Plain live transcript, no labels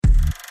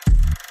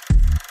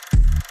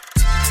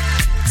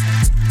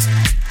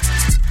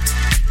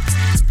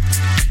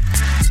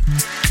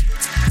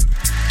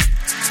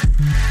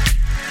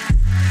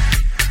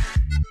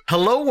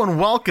Hello and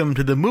welcome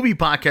to the movie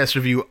podcast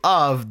review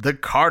of The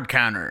Card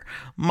Counter.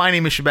 My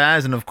name is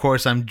Shabazz, and of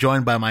course I'm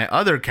joined by my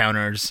other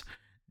counters,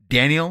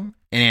 Daniel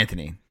and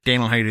Anthony.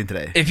 Daniel, how are you doing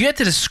today? If you had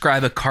to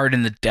describe a card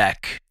in the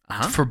deck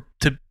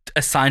to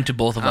assign to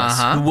both of us,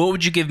 what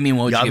would you give me and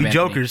what would y'all you give be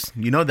Anthony? jokers.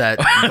 You know that.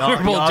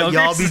 We're both jokers?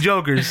 Y'all be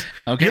jokers.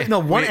 Okay.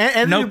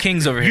 No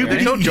kings over here.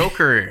 There's no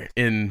Joker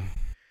in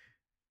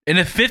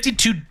a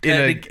 52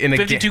 in a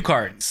 52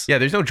 cards. Yeah,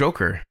 there's no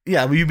Joker.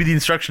 Yeah, well, you'd be the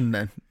instruction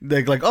then.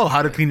 Like,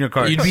 how to clean your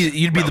cards.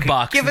 You'd be the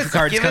box. Give the us,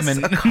 cards give come us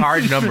in. a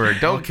card number.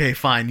 Don't. Okay,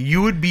 fine.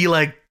 You would be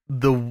like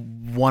the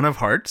one of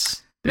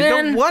hearts.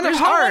 There's no one of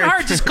hearts. One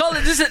heart. Just call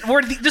it.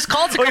 Just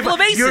call it a couple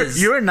of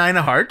aces. You're a 9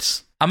 of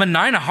hearts. I'm a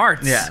 9 of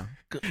hearts. Yeah.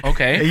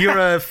 Okay.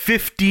 You're a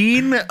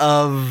 15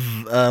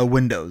 of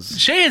windows.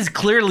 Shay has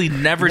clearly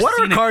never What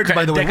seen are cards,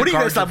 by the way? deck What are of you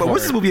guys cards talking about? before.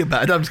 What's this movie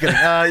about? No, I'm just kidding.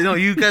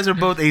 You guys are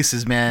both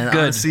aces, man.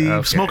 Good. Honestly,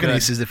 Okay, smoking good.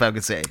 aces, if I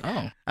could say.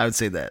 Oh. I would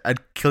say that. I'd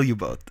kill you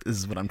both,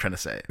 is what I'm trying to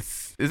say.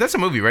 Is that a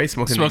movie, right?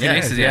 Smoking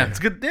Aces, yeah. It's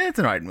good. Yeah, it's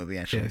an alright movie,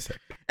 actually. Yes.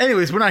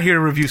 Anyways, we're not here to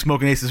review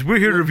Smoking Aces. We're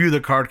here to review The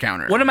Card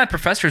Counter. One of my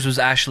professors was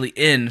actually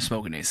in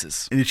Smoking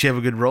Aces. Did she have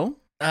a good role?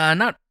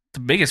 Not the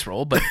biggest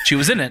role, but she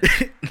was in it.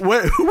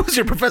 Who was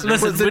your professor?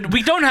 Listen,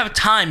 we don't have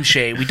time,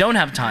 Shay. We don't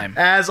have time.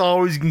 As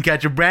always, you can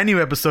catch a brand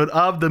new episode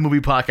of the Movie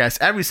Podcast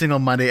every single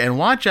Monday, and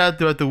watch out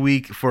throughout the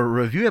week for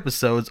review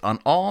episodes on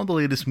all the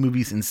latest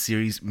movies and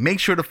series. Make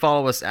sure to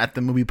follow us at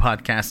the Movie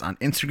Podcast on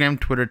Instagram,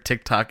 Twitter,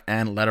 TikTok,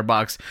 and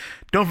Letterboxd.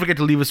 Don't forget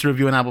to leave us a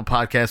review on Apple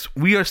Podcasts.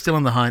 We are still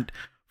in the hunt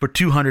for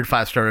 200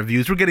 5-star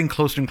reviews. We're getting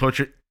closer and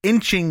closer,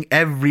 inching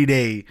every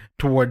day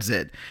towards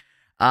it.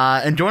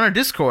 And join our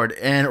Discord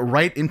and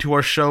write into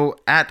our show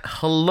at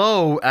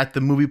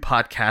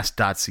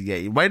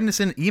hello@themoviepodcast.ca. Write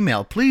us an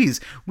email, please.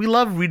 We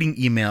love reading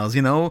emails.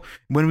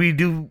 When we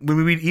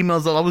read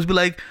emails, they'll always be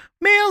like,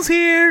 "Mail's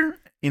here."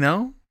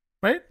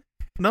 Right?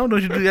 No,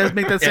 don't you guys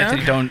make that sound?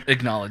 Anthony, don't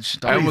acknowledge.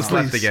 I almost Please.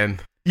 left again.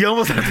 You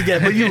almost left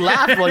again, but you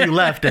laughed while you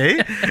left,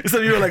 eh?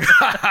 So you were like,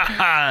 ha, ha,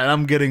 ha, and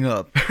I'm getting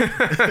up.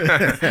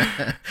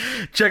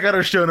 Check out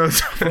our show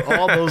notes for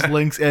all those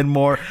links and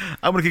more.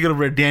 I'm going to kick it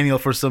over to Daniel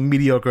for some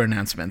mediocre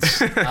announcements.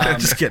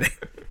 Just kidding.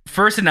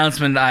 First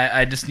announcement,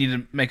 I just need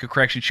to make a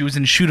correction. She was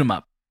in Shoot 'Em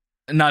Up,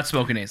 not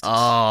Smoking Aces.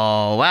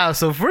 Oh, wow.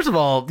 So first of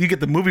all, you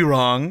get the movie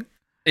wrong.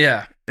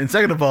 Yeah. And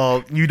second of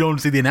all, you don't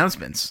see the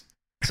announcements.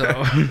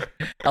 So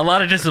a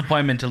lot of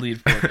disappointment to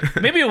lead for.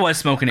 Maybe it was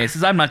Smoking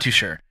Aces. I'm not too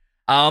sure.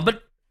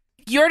 But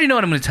you already know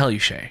what I'm going to tell you,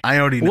 Shay. I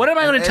already know. What am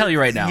I going to tell you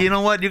right now? You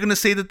know what? You're going to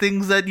say the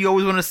things that you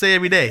always want to say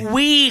every day.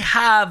 We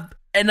have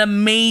an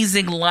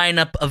amazing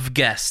lineup of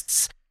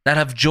guests that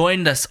have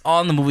joined us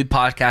on the Movie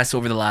Podcast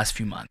over the last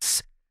few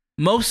months.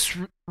 Most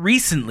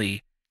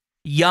recently,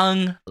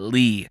 Young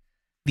Lee,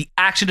 the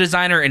action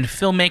designer and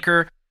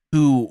filmmaker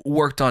who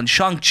worked on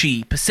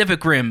Shang-Chi,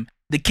 Pacific Rim,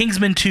 The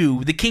Kingsman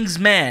 2, The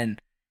Kingsman,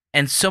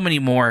 and so many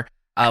more.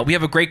 We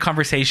have a great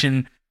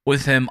conversation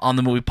with him on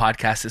the Movie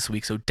Podcast this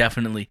week, so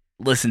definitely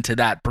listen to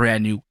that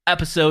brand new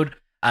episode.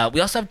 We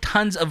also have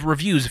tons of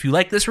reviews. If you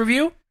like this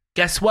review,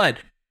 guess what?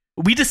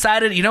 We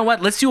decided, you know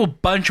what? Let's do a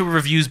bunch of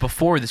reviews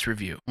before this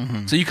review,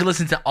 so you can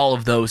listen to all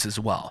of those as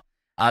well.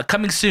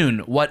 Coming soon,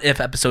 What If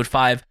Episode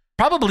 5,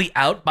 probably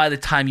out by the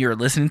time you're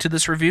listening to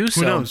this review.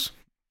 Who knows?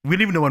 We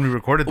don't even know when we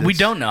recorded this. We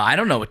don't know. I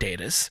don't know what day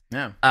it is.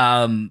 Yeah.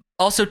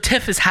 Also,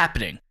 TIFF is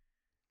happening.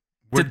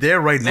 We're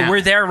there right now.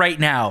 We're there right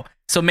now.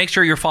 So make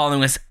sure you're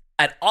following us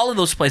at all of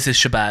those places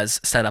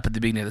Shabazz set up at the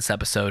beginning of this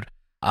episode,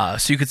 so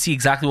you can see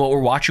exactly what we're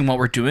watching, what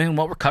we're doing, and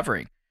what we're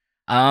covering.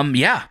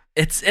 Yeah,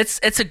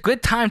 it's a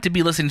good time to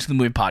be listening to the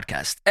Movie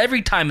Podcast.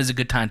 Every time is a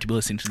good time to be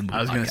listening to the Movie Podcast.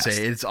 I was going to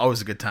say, it's always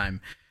a good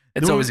time.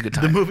 It's always a good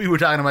time. The movie we're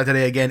talking about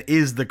today, again,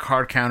 is The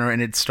Card Counter,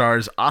 and it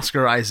stars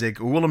Oscar Isaac,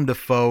 Willem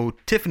Dafoe,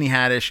 Tiffany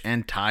Haddish,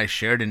 and Ty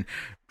Sheridan.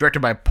 Directed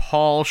by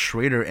Paul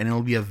Schrader, and it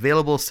will be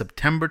available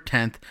September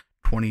 10th,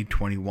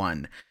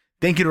 2021.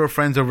 Thank you to our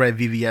friends over at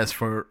VVS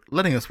for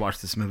letting us watch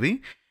this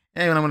movie.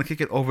 And I'm going to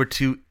kick it over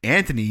to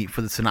Anthony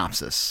for the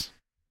synopsis.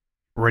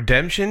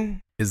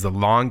 Redemption is the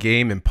long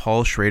game in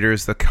Paul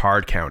Schrader's The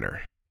Card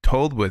Counter.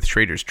 Told with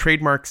Schrader's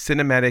trademark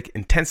cinematic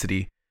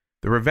intensity,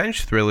 the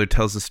revenge thriller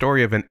tells the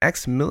story of an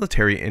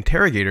ex-military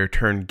interrogator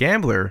turned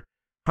gambler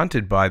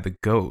hunted by the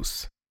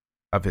ghosts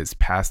of his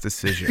past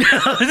decision.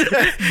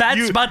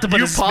 That's about to put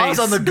you a pause space.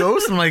 on the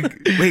ghost. I'm like,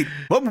 wait,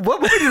 what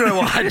movie did I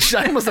watch?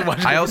 I must have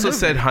watched. I also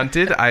said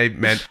hunted. I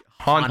meant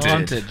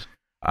haunted.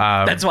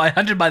 That's why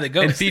Hunted by the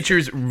Ghost. And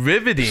features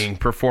riveting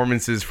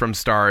performances from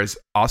stars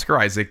Oscar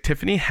Isaac,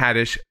 Tiffany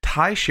Haddish,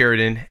 Ty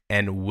Sheridan,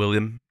 and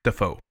William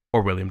Dafoe.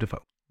 Willem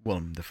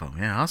Dafoe.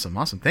 Yeah,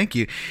 awesome. Thank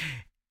you.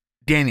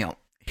 Daniel,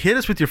 hit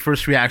us with your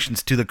first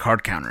reactions to The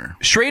Card Counter.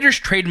 Schrader's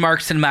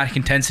trademark cinematic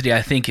intensity,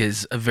 I think,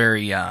 is a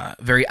very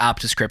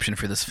apt description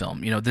for this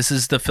film. This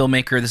is the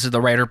filmmaker, this is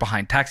the writer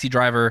behind Taxi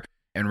Driver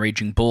and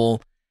Raging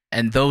Bull,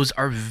 and those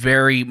are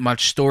very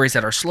much stories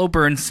that are slow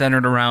burn,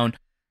 centered around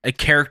a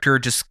character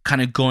just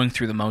kind of going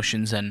through the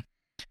motions. And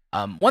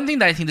one thing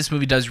that I think this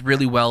movie does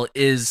really well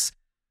is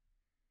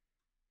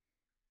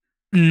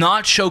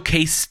not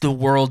showcase the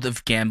world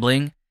of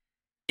gambling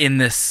in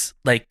this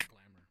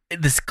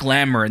this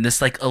glamour and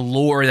this like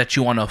allure that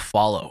you want to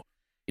follow.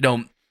 You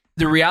know,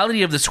 the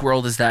reality of this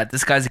world is that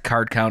this guy's a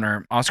card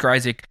counter. Oscar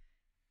Isaac,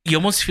 he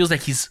almost feels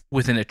like he's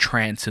within a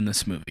trance in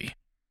this movie.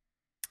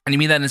 And you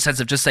mean that in the sense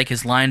of just like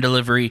his line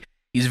delivery.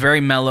 He's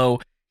very mellow.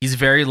 He's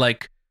very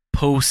like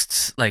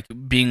post like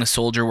being a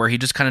soldier, where he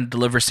just kind of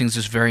delivers things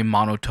just very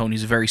monotone.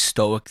 He's very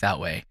stoic that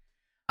way.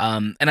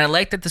 And I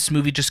like that this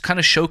movie just kind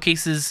of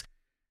showcases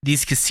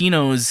these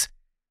casinos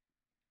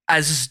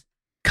as just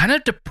kind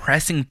of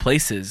depressing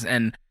places.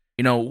 And,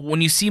 you know,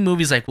 when you see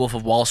movies like Wolf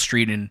of Wall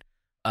Street and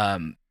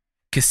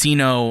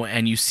Casino,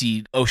 and you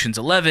see Ocean's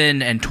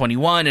 11 and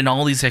 21 and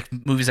all these like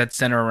movies that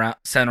center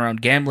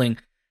around gambling,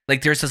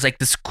 like there's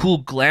this cool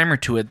glamour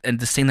to it, and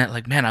this thing that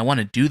like, man, I want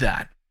to do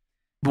that.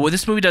 But what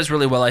this movie does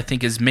really well, I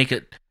think, is make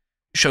it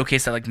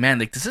showcase that like, man,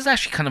 like this is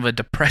actually kind of a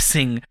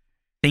depressing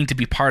thing to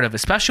be part of,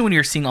 especially when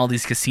you're seeing all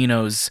these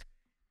casinos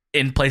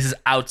in places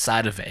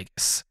outside of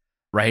Vegas,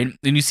 right?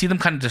 And you see them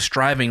kind of just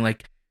driving.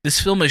 Like this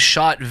film is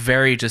shot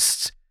very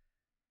just.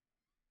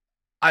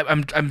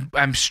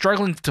 I'm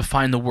struggling to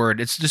find the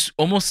word. It's just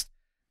almost.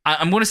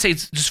 I'm going to say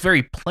it's just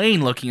very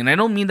plain looking, and I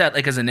don't mean that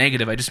like as a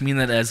negative. I just mean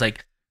that as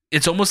like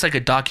it's almost like a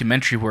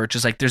documentary where it's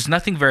just like there's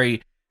nothing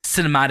very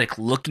cinematic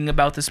looking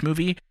about this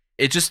movie.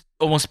 It just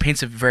almost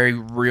paints a very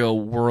real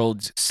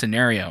world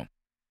scenario.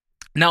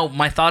 Now,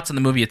 my thoughts on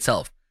the movie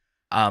itself.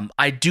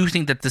 I do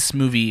think that this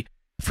movie,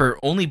 for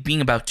only being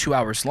about 2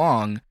 hours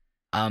long,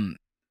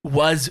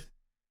 was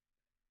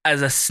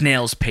as a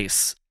snail's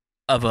pace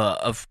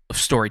of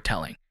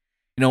storytelling.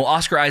 You know,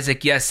 Oscar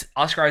Isaac, yes,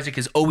 Oscar Isaac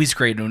is always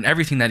great in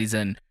everything that he's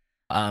in.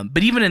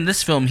 But even in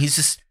this film, he's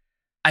just,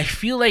 I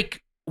feel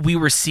like we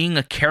were seeing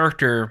a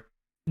character,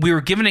 we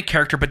were given a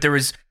character, but there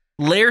was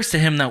layers to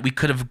him that we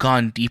could have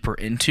gone deeper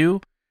into.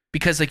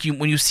 Because like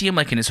when you see him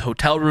like in his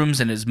hotel rooms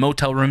and his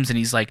motel rooms, and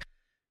he's like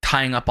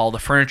tying up all the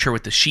furniture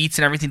with the sheets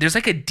and everything, there's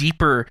like a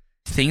deeper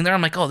thing there.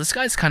 I'm like, oh, this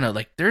guy's kind of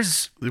like,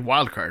 there's The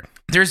wild card.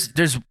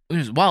 There's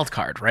wild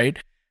card, right?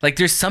 Like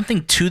there's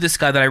something to this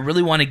guy that I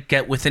really want to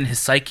get within his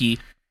psyche.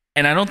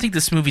 And I don't think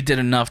this movie did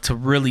enough to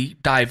really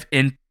dive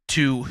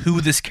into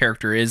who this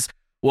character is,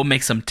 what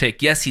makes him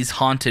tick. Yes, he's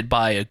haunted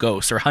by a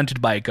ghost, or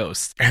hunted by a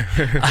ghost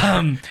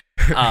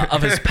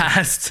of his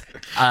past.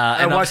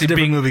 I watched a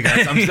different movie,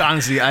 guys.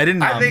 Honestly, I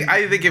didn't.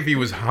 I think if he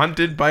was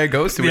hunted by a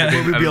ghost, it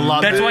would be a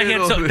lot. That's why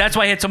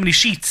he had so many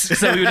sheets,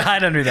 so he would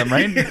hide under them,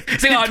 right?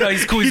 It's like, oh no,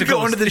 he's cool. He's a ghost.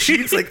 Go under the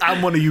sheets, like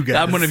I'm one of you guys.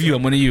 I'm one of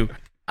you.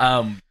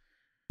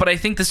 But I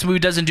think this movie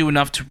doesn't do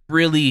enough to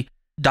really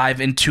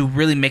dive into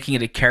really making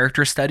it a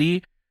character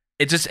study.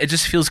 It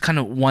just feels kind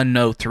of one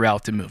note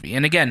throughout the movie.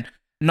 And again,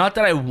 not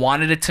that I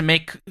wanted it to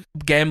make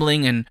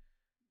gambling and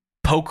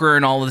poker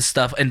and all of this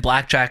stuff and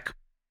blackjack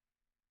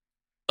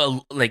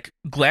like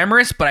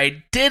glamorous, but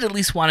I did at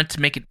least want it to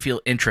make it feel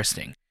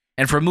interesting.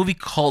 And for a movie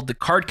called The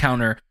Card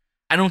Counter,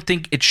 I don't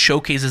think it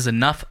showcases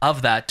enough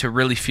of that to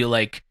really feel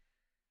like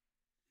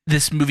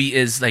this movie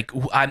is like,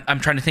 I'm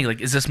trying to think, like,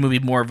 is this movie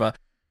more of an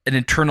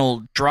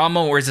internal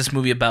drama, or is this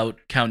movie about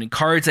counting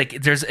cards? Like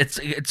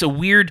it's a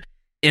weird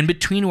in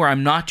between where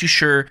I'm not too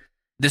sure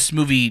this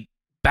movie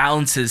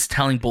balances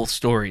telling both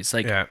stories.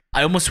 Like, yeah.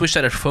 I almost wish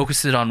that it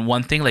focused it on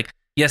one thing. Like,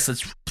 yes,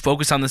 let's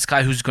focus on this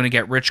guy who's going to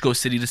get rich, go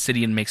city to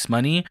city, and makes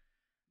money.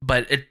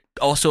 But it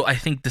also, I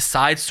think the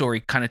side story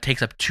kind of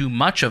takes up too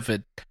much of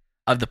the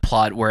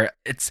plot, where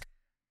it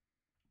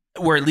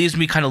leaves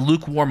me kind of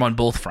lukewarm on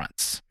both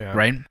fronts. Yeah.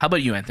 Right? How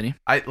about you, Anthony?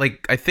 I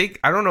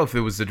don't know if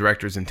it was the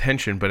director's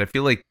intention, but I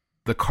feel like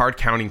the card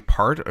counting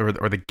part or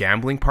the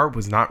gambling part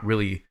was not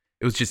really.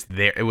 It was just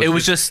there. It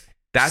was just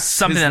that's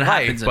something that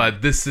happens.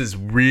 But this is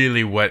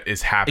really what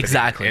is happening.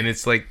 Exactly. And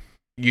it's like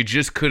you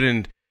just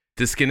couldn't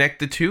disconnect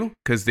the two,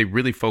 because they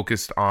really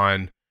focused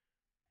on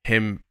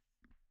him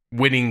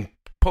winning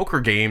poker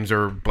games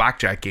or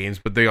blackjack games,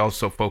 but they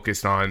also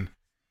focused on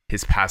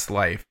his past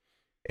life.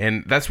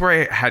 And that's where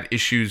I had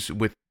issues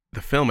with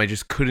the film. I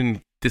just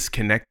couldn't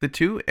disconnect the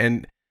two.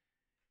 And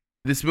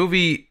this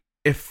movie,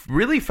 it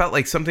really felt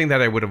like something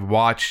that I would have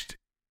watched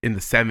in the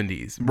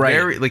 70s. Right.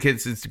 Very, like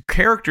it's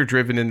character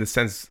driven in the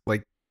sense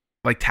like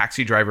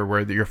Taxi Driver,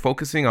 where you're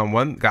focusing on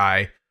one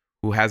guy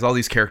who has all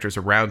these characters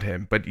around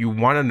him, but you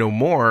want to know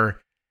more.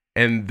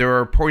 And there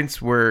are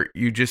points where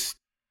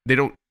they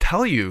don't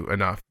tell you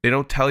enough. They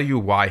don't tell you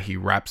why he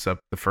wraps up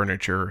the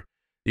furniture.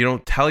 They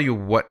don't tell you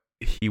what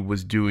he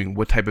was doing,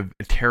 what type of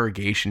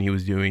interrogation he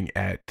was doing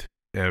at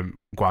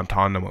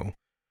Guantanamo.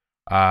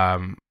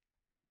 And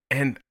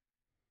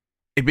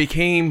I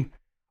became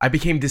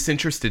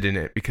disinterested in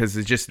it, because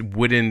it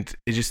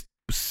just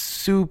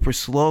super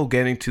slow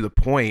getting to the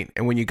point.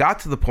 And when you got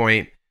to the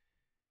point,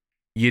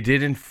 you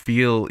didn't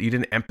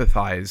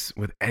empathize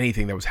with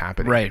anything that was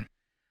happening. Right.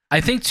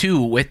 I think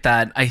too, with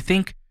that,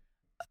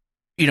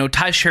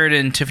 Ty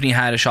Sheridan, Tiffany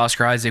Haddish,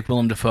 Oscar Isaac,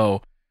 Willem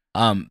Dafoe,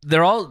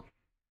 they're all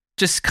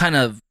just kind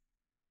of,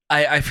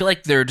 I feel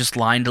like their just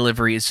line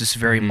delivery is just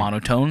very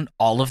monotone,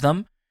 all of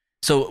them.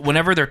 So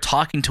whenever they're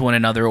talking to one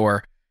another,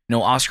 or,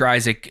 Oscar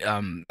Isaac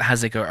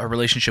has like a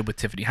relationship with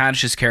Tiffany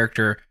Haddish's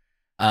character,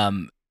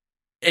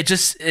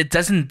 it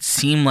doesn't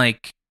seem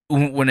like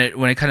when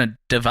it kind of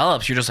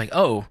develops, you're just like,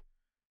 oh,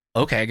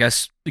 okay, I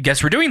guess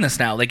we're doing this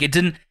now. Like it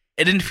didn't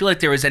feel like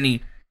there was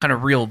any kind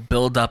of real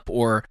build up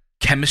or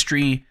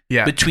chemistry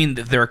between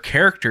their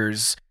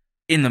characters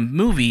in the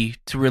movie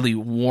to really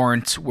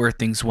warrant where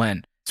things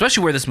went,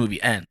 especially where this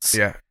movie ends.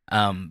 Yeah.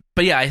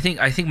 But yeah, I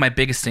think my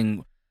biggest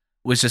thing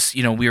was just,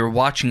 we were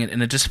watching it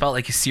and it just felt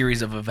like a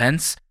series of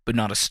events, but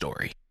not a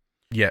story.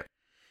 Yeah.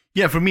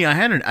 Yeah, for me,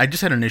 I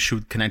just had an issue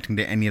with connecting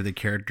to any of the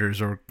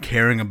characters or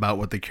caring about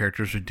what the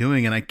characters were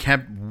doing, and I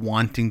kept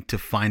wanting to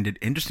find it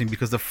interesting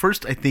because the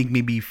first, I think,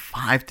 maybe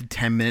 5 to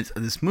 10 minutes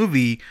of this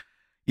movie,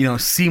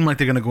 seem like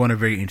they're going to go on a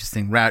very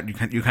interesting route.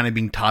 You're kind of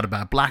being taught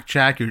about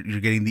blackjack. You're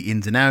getting the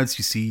ins and outs.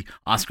 You see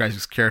Oscar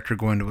Isaac's character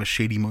going to a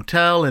shady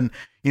motel and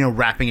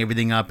wrapping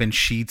everything up in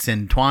sheets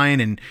and twine,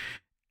 and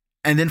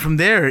then from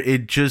there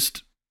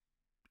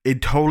it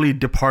totally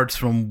departs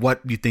from what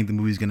you think the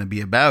movie's going to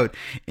be about,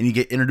 and you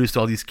get introduced to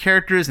all these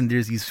characters, and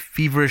there's these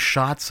feverish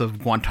shots of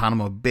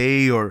Guantanamo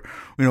Bay or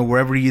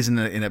wherever he is in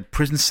a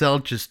prison cell,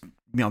 just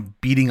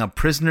beating up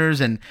prisoners,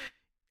 and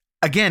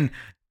again,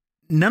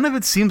 none of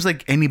it seems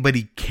like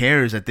anybody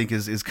cares. I think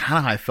is kind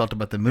of how I felt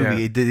about the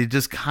movie. Yeah. It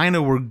just kind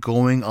of were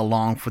going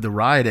along for the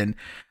ride, and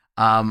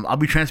I'll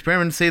be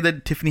transparent and say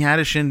that Tiffany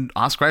Haddish and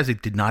Oscar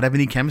Isaac did not have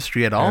any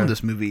chemistry at all in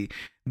this movie.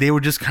 They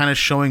were just kind of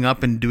showing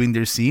up and doing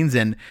their scenes,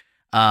 and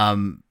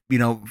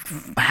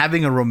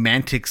having a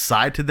romantic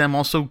side to them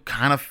also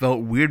kind of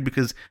felt weird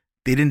because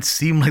they didn't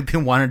seem like they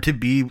wanted to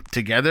be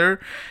together.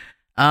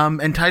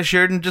 And Ty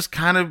Sheridan just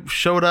kind of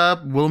showed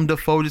up. Willem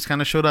Dafoe just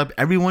kind of showed up.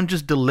 Everyone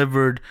just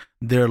delivered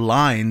their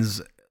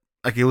lines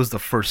like it was the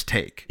first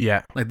take.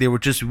 Yeah. Like they were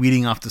just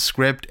reading off the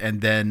script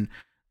and then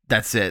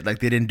that's it. Like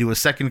they didn't do a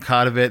second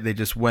cut of it. They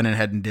just went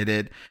ahead and did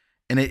it.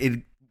 And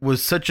it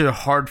was such a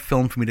hard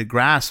film for me to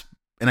grasp.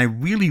 And I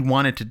really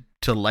wanted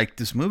to like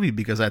this movie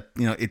because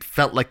it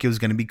felt like it was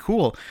going to be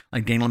cool.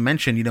 Like Daniel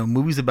mentioned,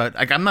 movies about,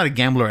 like, I'm not a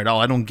gambler at all.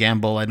 I don't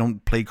gamble. I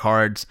don't play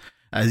cards.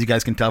 As you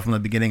guys can tell from the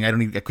beginning, I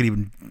couldn't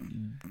even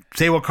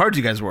say what cards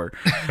you guys were.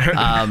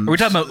 Are we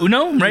talking about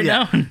Uno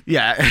now?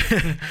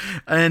 Yeah.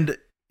 And,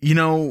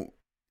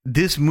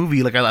 this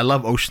movie, like I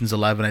love Ocean's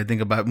 11. I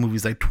think about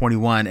movies like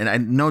 21, and I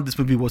know this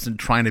movie wasn't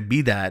trying to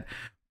be that,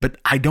 but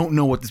I don't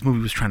know what this movie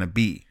was trying to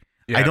be.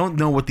 Yeah. I don't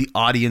know what the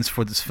audience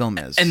for this film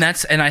is. And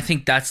I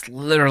think that's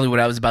literally what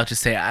I was about to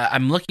say.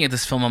 I'm looking at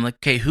this film. I'm like,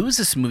 okay, who's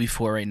this movie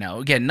for right now?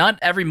 Again, not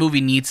every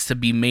movie needs to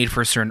be made for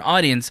a certain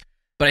audience,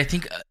 but I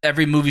think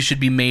every movie should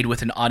be made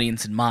with an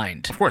audience in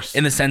mind. Of course.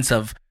 In the sense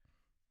of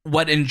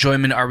what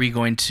enjoyment are we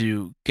going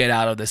to get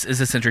out of this? Is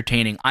this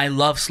entertaining? I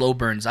love slow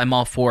burns. I'm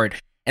all for it.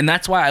 And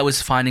that's why I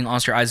was finding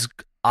Oscar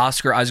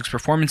Isaac's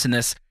performance in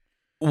this,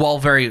 while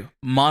very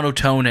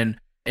monotone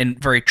and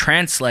very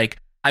trance-like,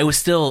 I was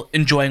still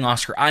enjoying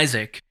Oscar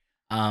Isaac,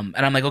 and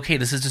I'm like, okay,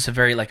 this is just a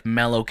very like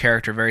mellow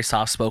character, very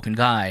soft-spoken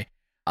guy,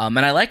 and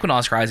I like when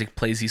Oscar Isaac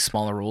plays these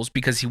smaller roles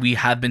because we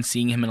have been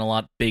seeing him in a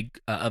lot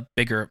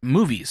bigger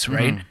movies,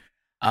 right?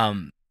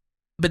 Mm-hmm.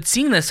 But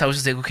seeing this, I was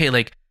just like, okay,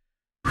 like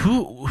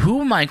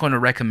who am I going to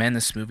recommend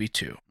this movie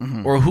to,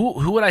 mm-hmm. or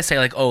who would I say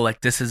like, oh,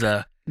 like this is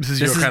a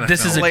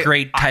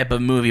great type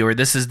of movie, or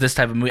this is this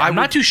type of movie. I'm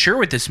not too sure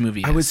what this movie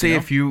is. I would say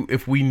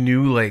if we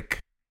knew like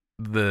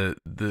the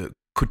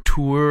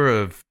couture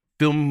of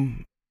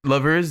film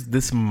lovers,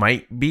 this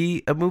might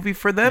be a movie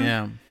for them.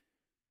 Yeah.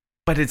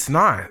 But it's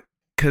not,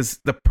 because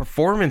the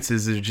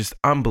performances are just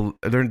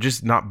they're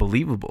just not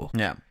believable.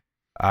 Yeah.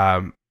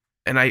 And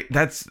I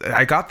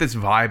got this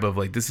vibe of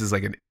like this is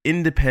like an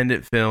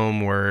independent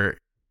film where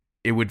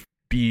it would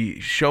be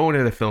shown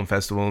at a film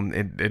festival,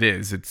 and it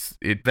is. It's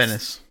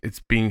Venice.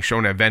 It's being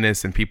shown at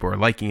Venice and people are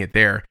liking it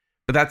there.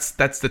 But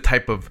that's the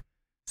type of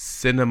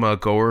cinema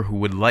goer who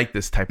would like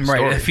this type of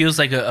story. Right. It feels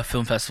like a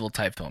film festival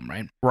type film,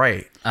 right?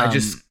 Right.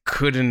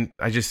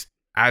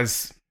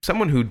 As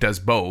someone who does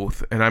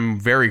both, and I'm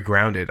very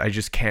grounded, I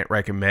just can't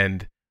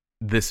recommend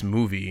this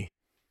movie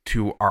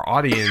to our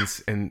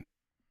audience and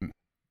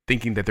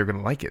thinking that they're going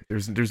to like it.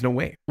 There's no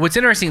way. What's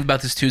interesting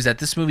about this too is that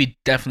this movie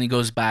definitely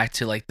goes back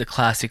to like the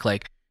classic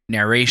like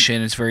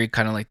narration. It's very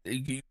kind of like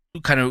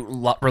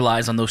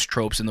relies on those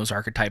tropes and those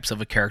archetypes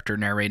of a character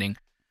narrating.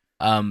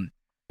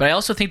 But I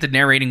also think the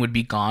narrating would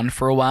be gone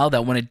for a while,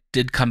 that when it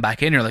did come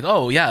back in, you're like,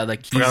 oh yeah,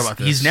 like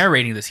he's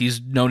narrating this. He's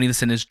noting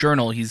this in his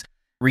journal. He's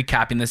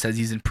recapping this as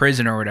he's in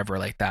prison or whatever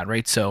like that,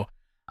 right? So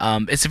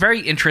it's very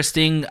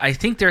interesting. I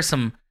think there's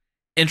some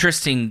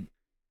interesting...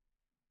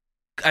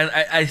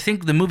 I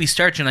think the movie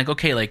starts and like,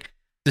 okay, like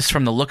this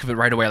from the look of it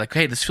right away, like,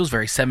 hey, this feels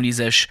very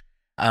 70s-ish.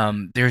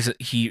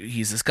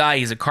 He's this guy,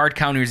 he's a card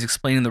counter, he's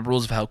explaining the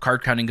rules of how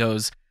card counting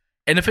goes.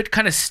 And if it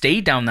kind of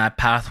stayed down that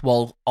path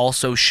while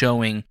also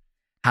showing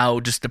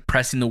how just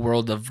depressing the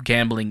world of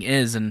gambling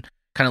is and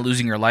kind of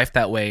losing your life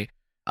that way,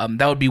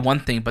 that would be one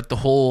thing. But the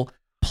whole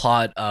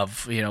plot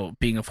of,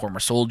 being a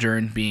former soldier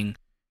and being,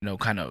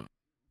 kind of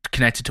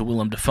connected to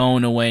Willem Dafoe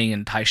in a way,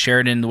 and Ty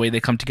Sheridan, the way they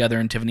come together,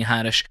 and Tiffany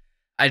Haddish,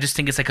 I just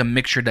think it's like a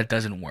mixture that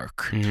doesn't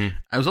work. Mm-hmm.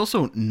 I was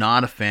also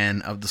not a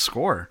fan of the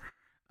score.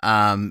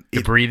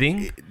 The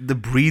breathing. The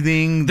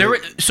breathing.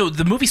 So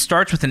the movie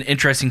starts with an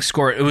interesting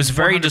score. It was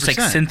very just like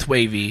 100%. synth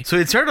wavy. So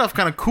it started off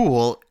kind of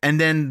cool, and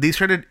then they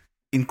started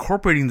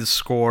incorporating the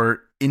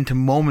score into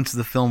moments of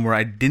the film where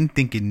I didn't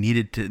think it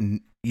needed to.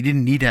 You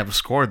didn't need to have a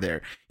score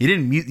there. You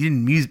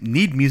didn't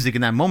need music in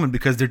that moment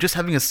because they're just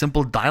having a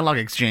simple dialogue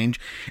exchange,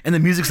 and the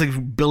music's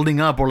like building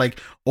up or like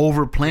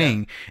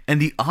overplaying,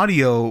 and the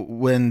audio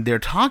when they're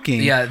talking,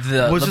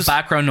 the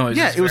background noise.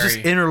 Yeah, it was just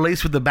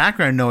interlaced with the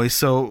background noise,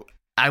 so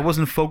I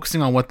wasn't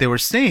focusing on what they were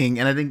saying.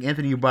 And I think,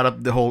 Anthony, you brought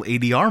up the whole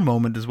ADR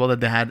moment as well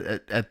that they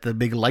had at the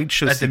big light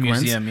show at sequence.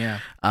 the museum. Yeah,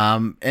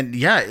 and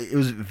yeah, it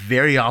was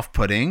very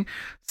off-putting.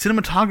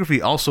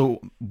 Cinematography also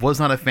was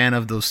not a fan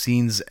of those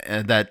scenes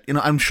that,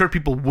 I'm sure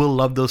people will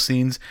love those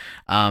scenes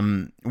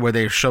where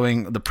they're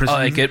showing the prison. Oh,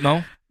 like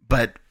Gitmo?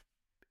 But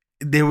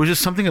there was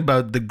just something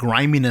about the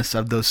griminess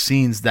of those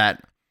scenes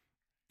that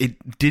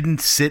it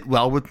didn't sit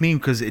well with me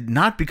because it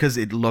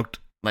looked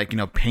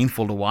like,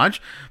 painful to watch,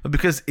 but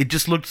because it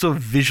just looked so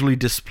visually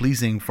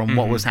displeasing from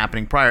what was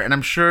happening prior. And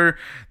I'm sure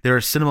there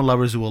are cinema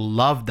lovers who will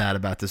love that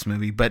about this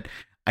movie, but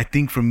I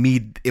think for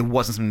me, it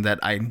wasn't something that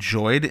I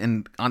enjoyed.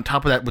 And on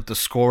top of that, with the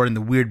score and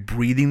the weird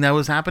breathing that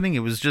was happening,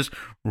 it was just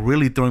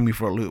really throwing me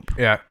for a loop.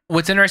 Yeah.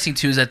 What's interesting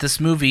too is that this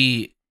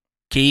movie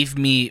gave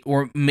me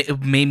or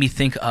made me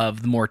think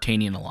of the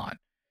Mauritanian a lot.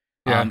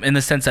 Yeah. In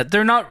the sense that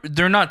they're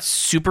not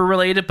super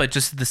related, but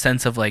just the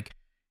sense of like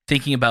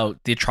thinking about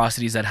the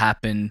atrocities that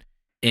happen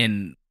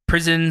in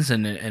prisons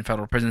and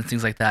federal prisons,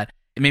 things like that.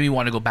 It made me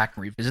want to go back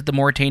and revisit the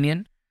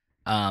Mauritanian.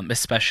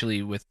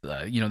 Especially with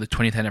the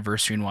 20th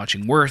anniversary and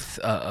watching Worth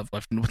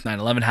with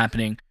 9/11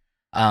 happening.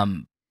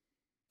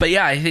 But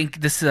yeah, I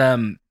think this.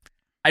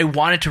 I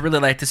wanted to really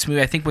like this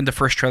movie. I think when the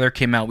first trailer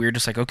came out, we were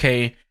just like,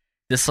 okay,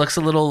 this looks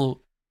a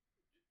little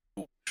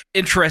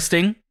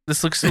interesting.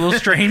 This looks a little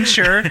strange.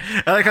 Sure,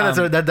 I like how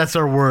that's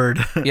our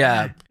word.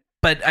 Yeah,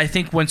 but I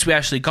think once we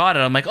actually got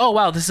it, I'm like, oh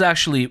wow, this is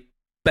actually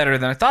better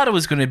than I thought it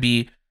was going to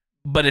be.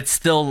 But it's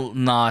still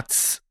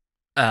not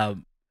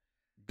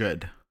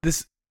good.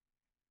 This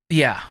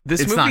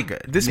It's movie, not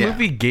good. This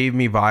movie gave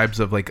me vibes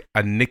of like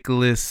a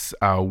Nicholas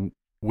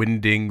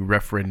Winding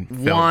Refn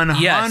film. 100%.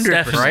 Yes,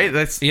 definitely. Right?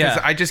 That's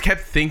I just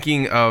kept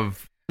thinking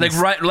of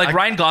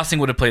Ryan Gosling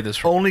would have played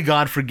this role. Only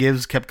God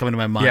Forgives kept coming to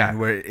my mind,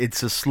 where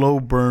it's a slow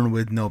burn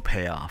with no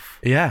payoff.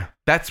 Yeah,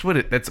 that's what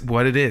it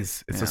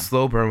is. It's a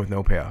slow burn with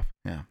no payoff.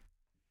 Yeah.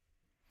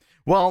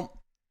 Well,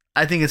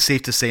 I think it's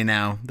safe to say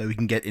now that we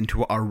can get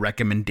into our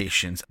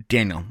recommendations.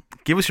 Daniel,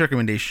 give us your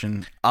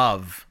recommendation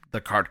of The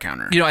Card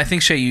Counter. I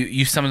think, Shay,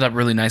 you summed it up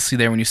really nicely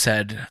there when you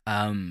said,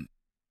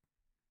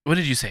 what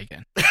did you say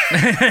again?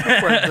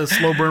 The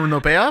slow burn with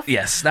no payoff?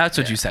 Yes, that's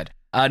what you said.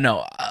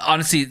 No,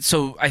 honestly,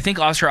 so I think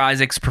Oscar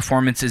Isaac's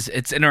performance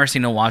it's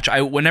interesting to watch.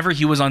 Whenever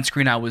he was on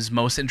screen, I was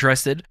most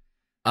interested.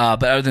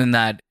 But other than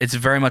that, it's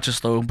very much a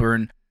slow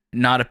burn,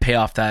 not a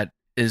payoff that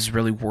is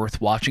really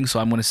worth watching. So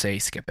I'm going to say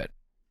skip it.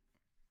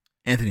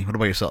 Anthony, what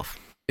about yourself?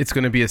 It's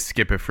going to be a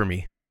skip it for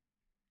me.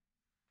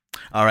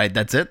 All right,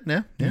 that's it.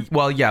 Yeah.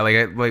 Well, yeah, like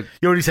you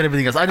already said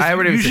everything else. I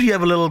usually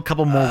have a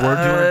couple more words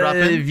you want to drop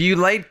in. If you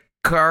like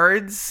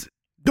cards,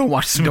 don't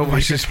watch this movie. Don't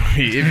watch this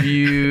movie. If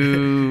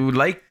you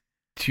like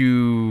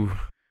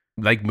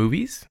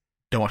movies,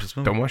 don't watch this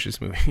movie. Don't watch this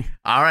movie.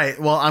 All right.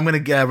 Well, I'm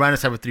gonna round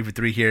us out with 3 for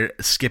 3 here.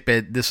 Skip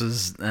it. This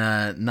is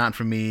not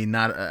for me.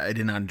 I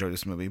did not enjoy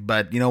this movie.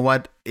 But you know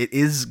what? It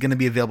is gonna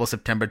be available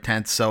September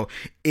 10th. So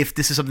if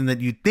this is something that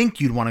you think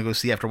you'd want to go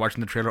see after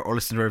watching the trailer or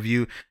listen to a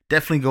review,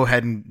 definitely go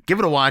ahead and give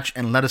it a watch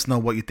and let us know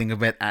what you think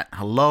of it at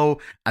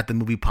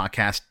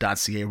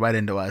hello@themoviepodcast.ca. Right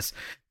into us.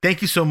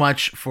 Thank you so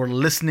much for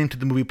listening to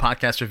the movie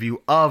podcast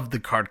review of The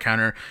Card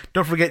Counter.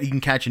 Don't forget, you can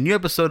catch a new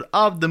episode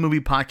of the movie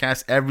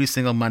podcast every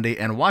single Monday,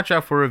 and watch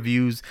out for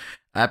reviews,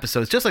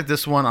 episodes just like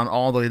this one on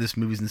all the latest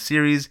movies and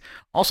series.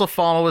 Also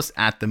follow us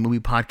at the movie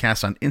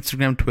podcast on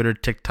Instagram, Twitter,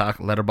 TikTok,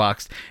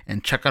 Letterboxd,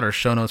 and check out our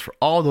show notes for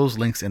all those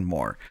links and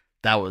more.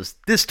 That was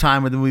This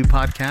Time with the Movie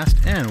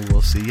Podcast, and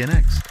we'll see you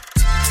next.